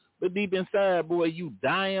on. But deep inside, boy, you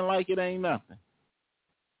dying like it ain't nothing.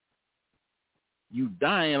 You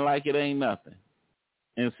dying like it ain't nothing.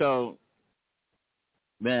 And so,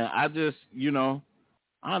 man, I just,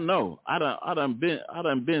 I know. I done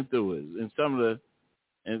been through it. And some of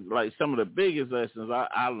the biggest lessons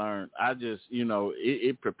I learned, I just,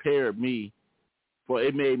 it prepared me.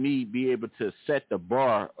 It made me be able to set the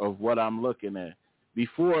bar of what I'm looking at.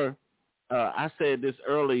 Before, I said this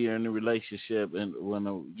earlier in the relationship, and when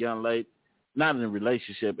a young lady, not in a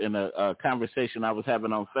relationship, in a conversation I was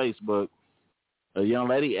having on Facebook, a young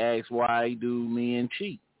lady asked, why do men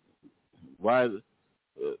cheat? Why,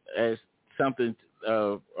 as something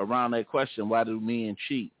around that question, why do men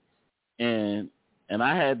cheat? And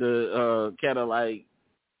I had to kind of like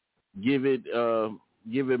give it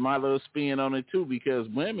my little spin on it too, because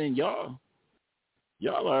women, y'all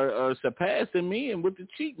are surpassing men with the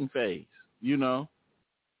cheating phase, y'all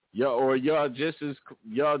just as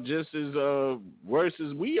worse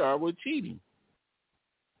as we are with cheating,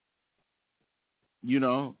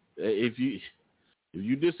 if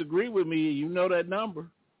you disagree with me, you know that number,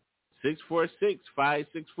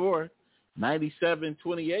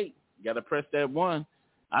 646-564-9728. Got to press that one.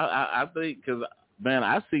 I think, because, man,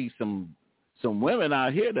 I see some women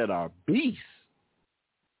out here that are beasts.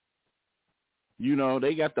 You know,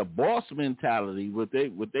 they got the boss mentality with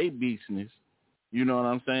they beastness. You know what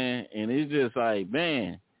I'm saying? And it's just like,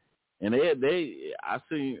 man, and I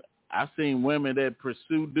seen women that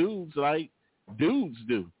pursue dudes like dudes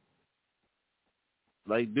do.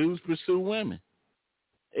 Like dudes pursue women.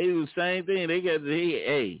 They do the same thing.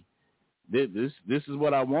 This is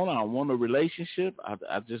what I want. I want a relationship.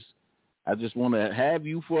 I just want to have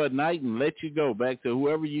you for a night and let you go back to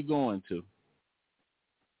whoever you're going to.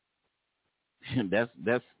 And that's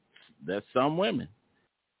some women.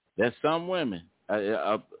 That's some women.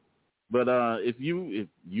 But if you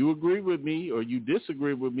agree with me or you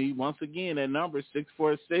disagree with me, once again, that number is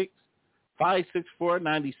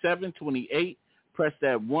 646-564-9728. Press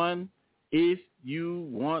that one if you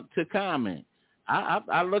want to comment.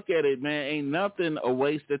 I look at it, man, ain't nothing a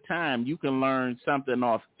waste of time. You can learn something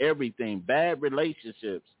off everything. Bad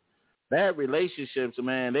relationships,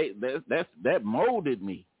 man, that molded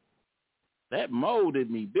me. That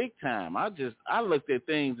molded me big time. I looked at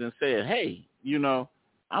things and said, hey, you know,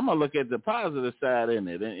 I'm going to look at the positive side in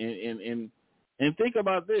it and think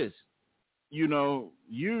about this. You know,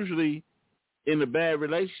 usually in a bad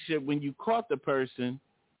relationship, when you caught the person,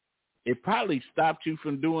 it probably stopped you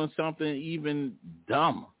from doing something even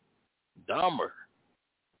dumber.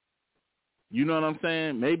 You know what I'm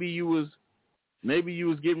saying? Maybe you was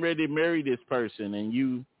getting ready to marry this person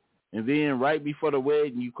and then right before the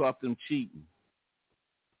wedding you caught them cheating.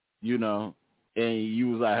 You know, and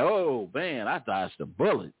you was like, oh man, I dodged a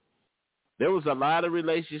bullet. There was a lot of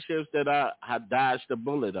relationships that I dodged a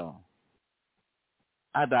bullet on.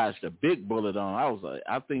 I dodged a big bullet on. I was like,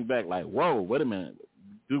 I think back like, whoa, wait a minute.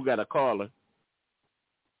 Dude got a caller.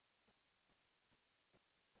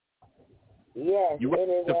 Yes,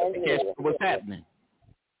 it is. What's happening?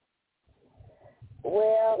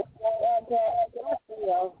 Well, I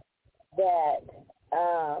feel that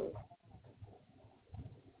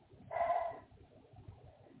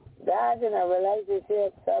dodging a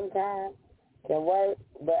relationship sometimes can work,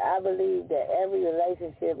 but I believe that every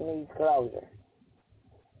relationship needs closure.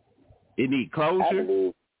 It needs closure? I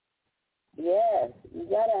believe, yes, you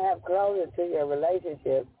got to have closure to your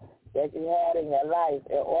relationship that you had in your life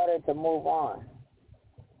in order to move on.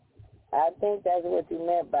 I think that's what you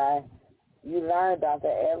meant by you learned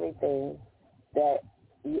after everything that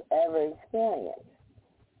you ever experienced.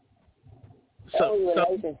 Every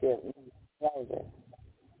relationship needs closure.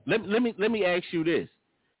 Let me ask you this: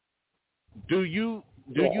 Do you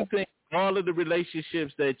think all of the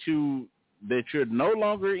relationships that you're no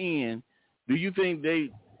longer in, do you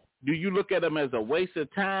look at them as a waste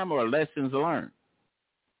of time or lessons learned?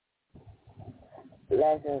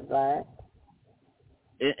 Lessons learned.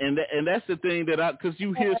 And that's the thing because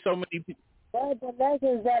you hear so many people. But the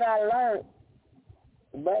lessons that I learned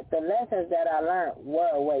were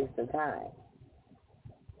a waste of time.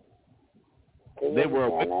 They were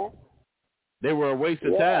a waste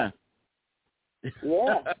of time.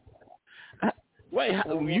 Yeah. Wait,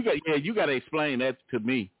 you got to explain that to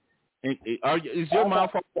me. Is your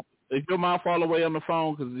mouth all the way on the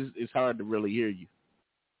phone? Because it's hard to really hear you.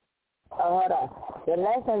 Oh, hold on. The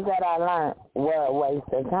lessons that I learned were a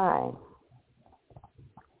waste of time.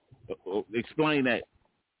 Explain that.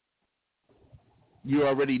 You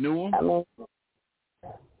already knew them? I mean,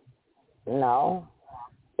 no,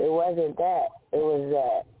 it wasn't that. It was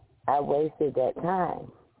that I wasted that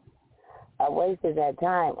time. I wasted that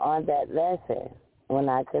time on that lesson when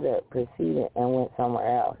I could have proceeded and went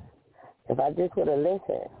somewhere else. If I just would have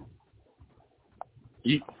listened.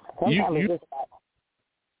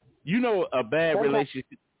 You know a bad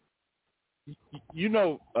relationship. You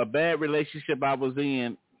know a bad relationship I was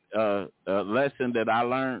in. A lesson that I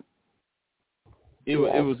learned. It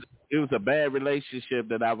was a bad relationship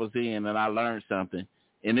that I was in, and I learned something.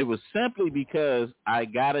 And it was simply because I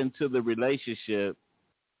got into the relationship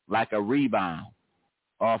like a rebound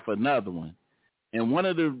off another one. And one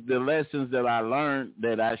of the lessons that I learned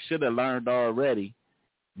that I should have learned already,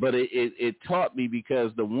 but it taught me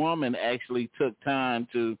because the woman actually took time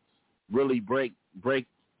to really break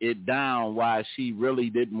it down why she really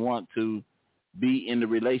didn't want to be in the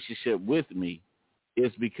relationship with me.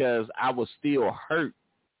 It's because I was still hurt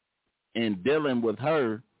and dealing with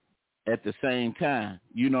her at the same time.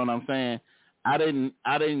 You know what I'm saying? I didn't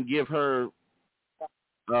give her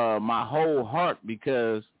my whole heart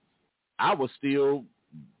because I was still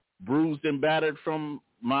bruised and battered from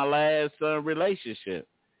my last relationship.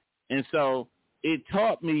 And so it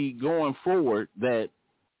taught me going forward that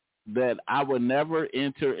I would never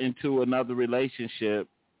enter into another relationship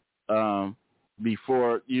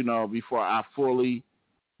before I fully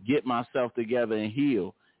get myself together and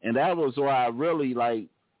heal. And that was why I really like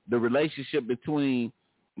the relationship between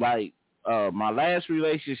my last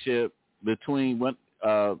relationship between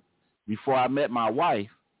before I met my wife.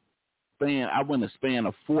 I went a span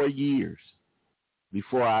of 4 years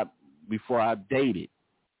before I dated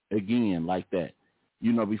again like that.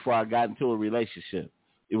 Before I got into a relationship.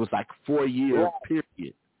 It was like 4 year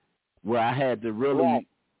period where I had to really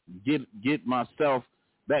get myself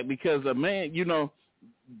back, because a man,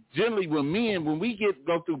 generally when we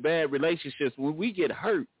go through bad relationships, when we get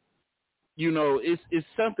hurt, it's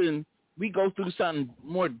something, we go through something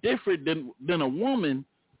more different than a woman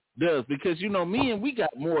does, because men, we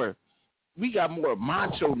got more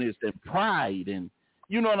macho-ness and pride, and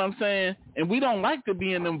you know what I'm saying, and we don't like to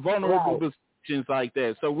be in them vulnerable positions like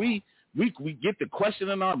that. So we get to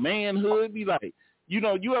questioning our manhood. Be like,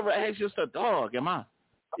 you ever ask yourself, dog,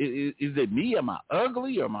 is it me? Am I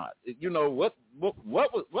ugly? Or am I,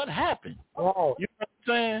 what happened? Oh. You know what I'm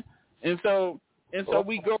saying? And so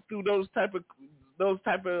we go through those type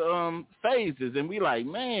of phases, and we like,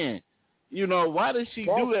 man, why did she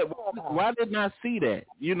do that? Why didn't I see that?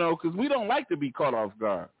 Because we don't like to be caught off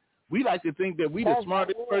guard. We like to think that we the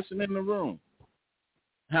smartest person in the room.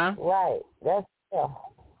 Huh? Right.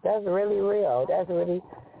 That's really real.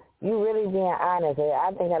 You really being honest.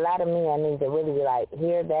 I think a lot of men need to really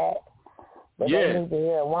hear that. But they need to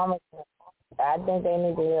hear a woman's. I think they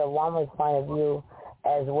need to hear a woman's point of view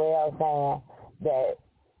as well, saying that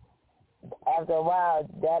after a while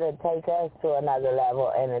that'll take us to another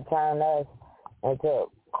level and it turn us into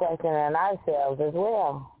questioning ourselves as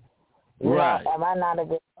well. Right. Am I not a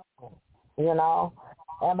good woman?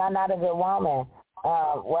 Am I not a good woman?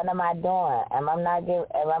 What am I doing? Am I not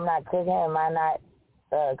cooking? Am I not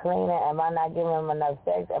cleaning? Am I not giving him enough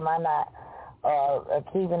sex? Am I not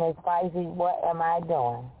keeping it spicy? What am I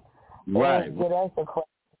doing? Right.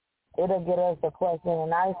 It'll get us to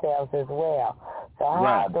questioning ourselves as well. So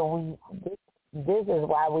how do we? This is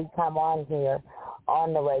why we come on here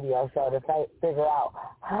on the radio show to figure out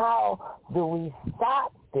how do we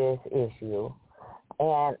stop this issue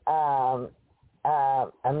and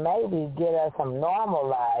maybe get us some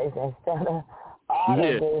normalized instead of all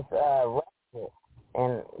of this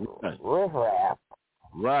and riffraff.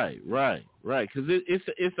 Right. Because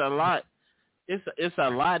it's a lot. It's a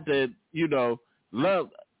lot that love.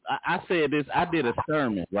 I said this. I did a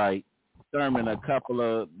sermon, right?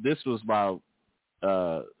 This was about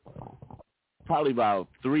probably about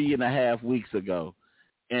 3.5 weeks ago,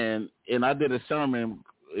 and I did a sermon.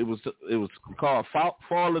 It was called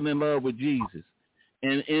 "Falling in Love with Jesus,"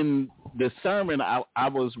 and in the sermon, I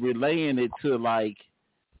was relaying it to like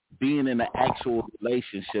being in an actual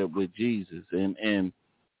relationship with Jesus, and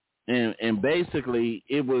basically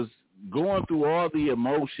it was going through all the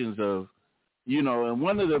emotions of, and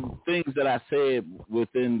one of the things that I said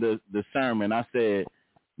within the sermon, I said,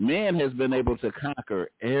 man has been able to conquer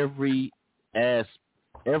every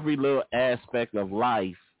little aspect of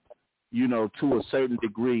life, to a certain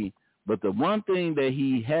degree. But the one thing that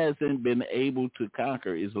he hasn't been able to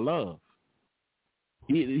conquer is love.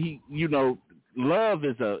 Love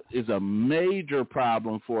is a major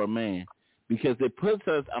problem for a man, because it puts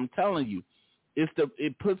us, I'm telling you,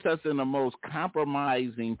 it puts us in the most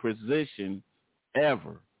compromising position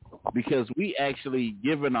ever, because we actually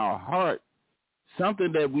given our heart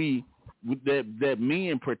something that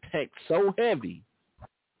men protect so heavy.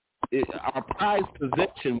 Our prized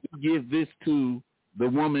possession, we give this to the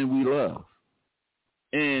woman we love,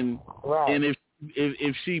 and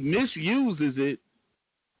if she misuses it,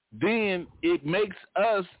 then it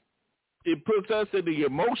puts us in the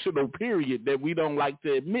emotional period that we don't like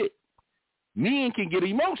to admit. Men can get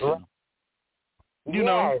emotional. You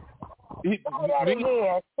know? Say that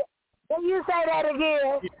again. Can you say that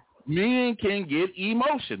again? Men can get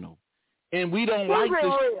emotional, and we don't like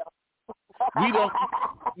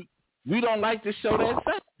like to show that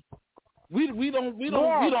side. We don't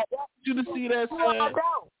want you to see that side.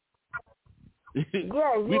 You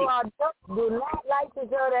all do not like to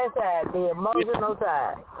show that side, the emotional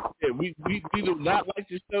side. Yeah, we do not like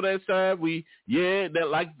to show that side. That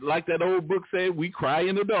like that old book said, we cry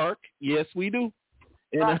in the dark. Yes, we do.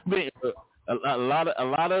 And I mean, a lot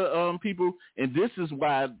of people, and this is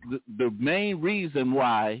why the main reason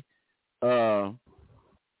why when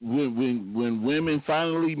women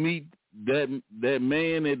finally meet that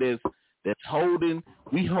man that's holding,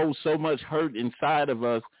 we hold so much hurt inside of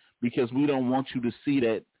us, because we don't want you to see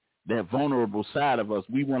that vulnerable side of us.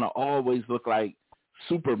 We want to always look like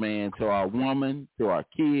Superman to our woman, to our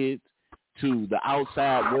kids, to the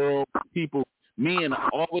outside world. People, men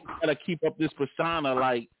always gotta keep up this persona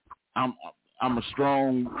like I'm a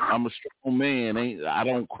strong man. I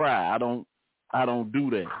don't cry. I don't do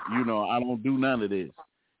that. You know, I don't do none of this.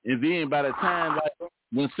 And then by the time, like,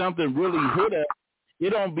 when something really hit us,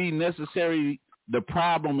 it don't be necessarily the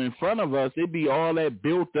problem in front of us. It be all that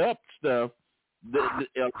built up stuff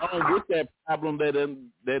along with that problem that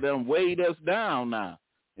done weighed us down now.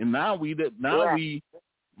 And now we a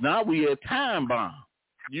time bomb,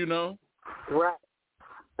 you know? Right.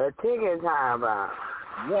 A ticking time bomb.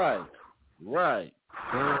 Right.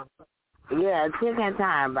 Yeah, a ticking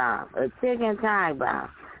time bomb. A ticking time bomb.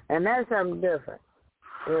 And that's something different,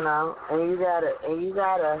 you know? And you gotta,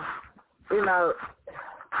 you know,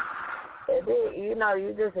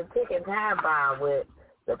 you're just a ticking time bomb with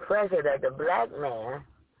the pressure that the black man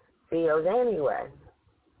feels anyway.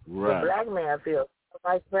 Right. The black man feels so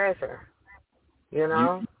much pressure, you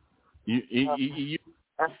know? And you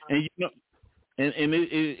know, and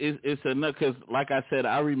it's enough, because like I said,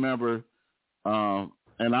 I remember, and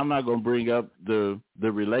I'm not gonna bring up the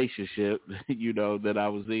relationship, you know, that I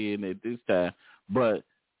was in at this time, but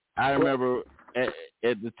I remember at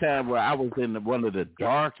the time where I was in one of the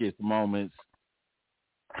darkest moments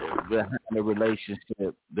behind the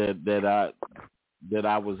relationship that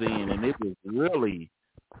I was in, and it was really,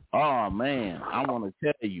 oh man, I want to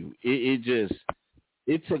tell you,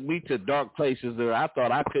 it took me to dark places that I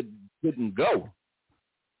thought I couldn't go.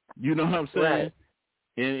 You know what I'm saying? Right.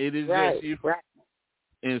 And it is right. just, right.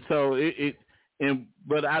 And so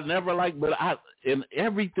but I never in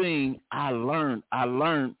everything I learned.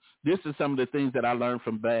 This is some of the things that I learned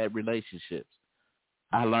from bad relationships.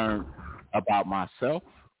 I learned about myself.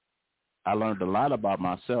 I learned a lot about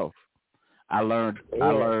myself. I learned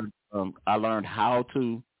how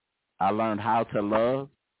to love.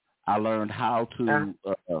 I learned how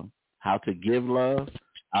to give love.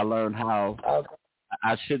 I learned how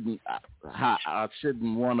I shouldn't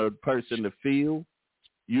want a person to feel,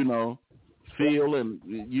 you know, and,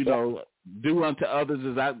 you know, do unto others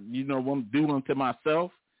as I, you know, want to do unto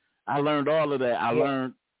myself. I learned all of that. I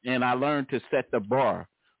learned to set the bar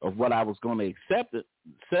of what I was going to accept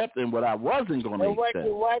and what I wasn't going to accept. What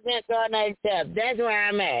you wasn't going to accept. That's where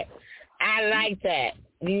I'm at. I like that.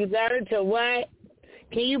 You learned to what?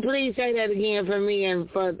 Can you please say that again for me and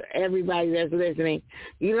for everybody that's listening?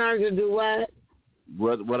 You learned to do what?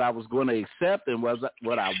 What I was going to accept and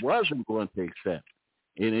what I wasn't going to accept.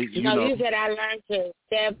 And you said I learned to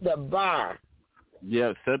accept the bar.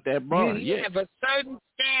 Yeah, set that bar. You have a certain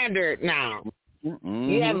standard now. Mm-hmm.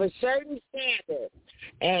 You have a certain standard,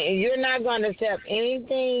 and you're not going to accept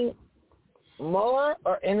anything more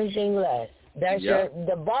or anything less. That's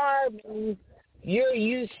the bar.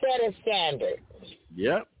 You set a standard.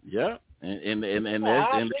 Yep. And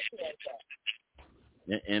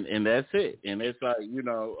that's it. And it's like, you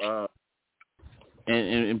know,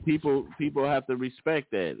 and people have to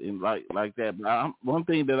respect that and like that. But one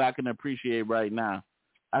thing that I can appreciate right now,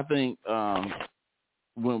 I think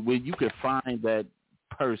when you could find that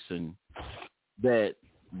person that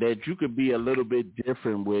you could be a little bit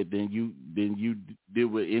different with than you did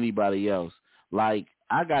with anybody else. Like,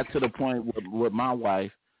 I got to the point with my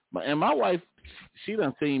wife, and my wife, she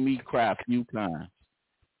done seen me cry a few times,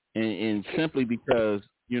 and simply because,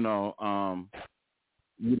 you know,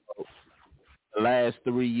 the last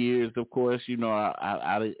 3 years, of course, you know,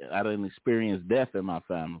 I didn't experience death in my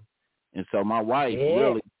family, and so my wife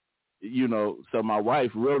really, you know, saw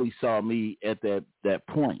me at that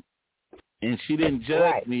point, and she didn't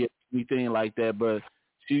judge me or anything like that, but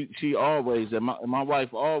she always, and my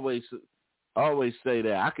wife always say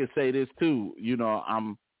that. I could say this too, you know,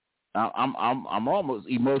 I'm almost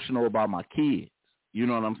emotional about my kids. You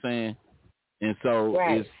know what I'm saying? And so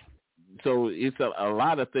it's a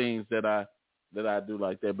lot of things that I do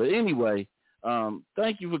like that. But anyway,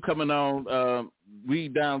 thank you for coming on. We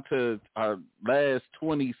down to our last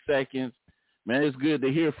 20 seconds. Man, it's good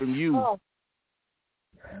to hear from you. Oh.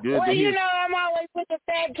 Well, you know, I'm always with the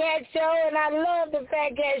Fat Cat Show, and I love the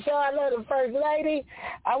Fat Cat Show. I love the First Lady.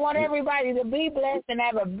 I want everybody to be blessed and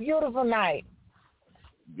have a beautiful night.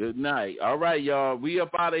 Good night. All right, y'all. We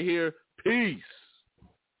up out of here. Peace.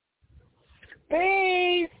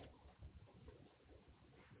 Peace.